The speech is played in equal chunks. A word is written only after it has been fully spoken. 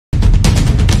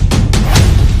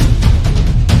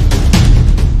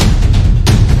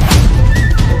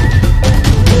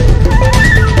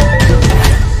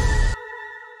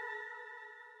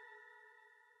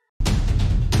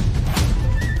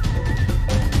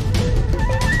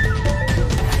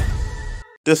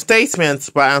The statements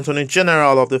by Attorney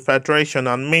General of the Federation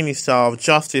and Minister of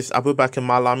Justice Abubakar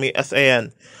Malami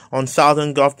SAN on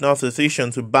Southern Governors'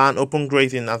 decision to ban open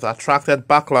grazing has attracted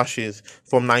backlashes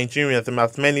from Nigerians,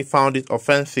 as many found it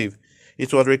offensive.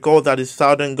 It was recalled that the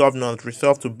Southern Governors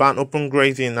resolved to ban open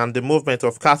grazing and the movement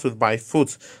of cattle by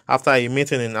foot after a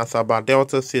meeting in Asaba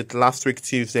Delta State last week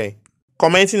Tuesday.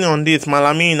 Commenting on this,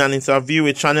 Malami, in an interview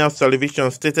with Channels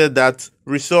Television, stated that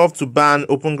resolve to ban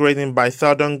open grazing by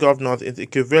Southern Governors is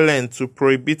equivalent to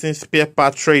prohibiting spare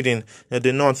part trading in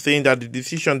the North, saying that the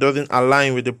decision doesn't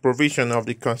align with the provision of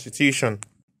the Constitution.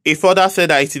 He further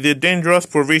said that it is a dangerous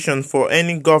provision for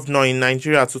any governor in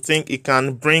Nigeria to think it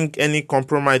can bring any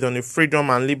compromise on the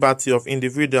freedom and liberty of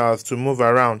individuals to move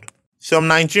around. Some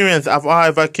Nigerians have,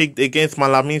 however, kicked against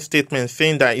Malami's statement,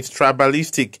 saying that it's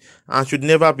tribalistic and should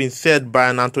never be said by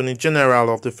an Attorney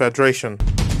General of the Federation.